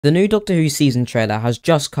The new Doctor Who season trailer has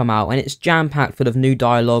just come out and it's jam-packed full of new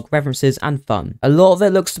dialogue, references and fun. A lot of it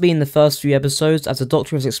looks to be in the first few episodes as the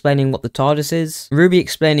Doctor is explaining what the TARDIS is, Ruby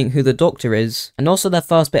explaining who the Doctor is, and also their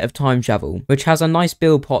first bit of time travel, which has a nice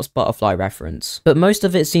Bill Potts butterfly reference. But most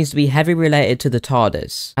of it seems to be heavily related to the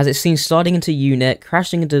TARDIS, as it's seen sliding into unit,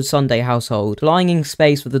 crashing into the Sunday household, flying in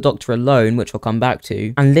space with the Doctor alone, which I'll come back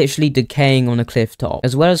to, and literally decaying on a cliff top,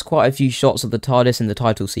 as well as quite a few shots of the TARDIS in the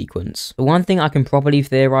title sequence. The one thing I can properly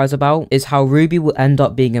theorize about is how Ruby will end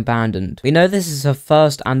up being abandoned. We know this is her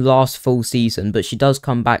first and last full season, but she does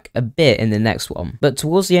come back a bit in the next one. But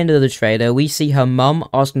towards the end of the trailer, we see her mum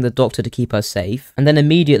asking the Doctor to keep her safe, and then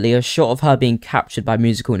immediately a shot of her being captured by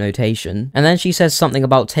musical notation, and then she says something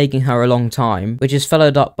about taking her a long time, which is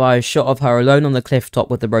followed up by a shot of her alone on the cliff top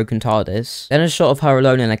with the broken TARDIS, then a shot of her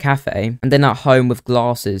alone in a cafe, and then at home with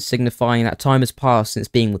glasses, signifying that time has passed since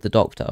being with the Doctor.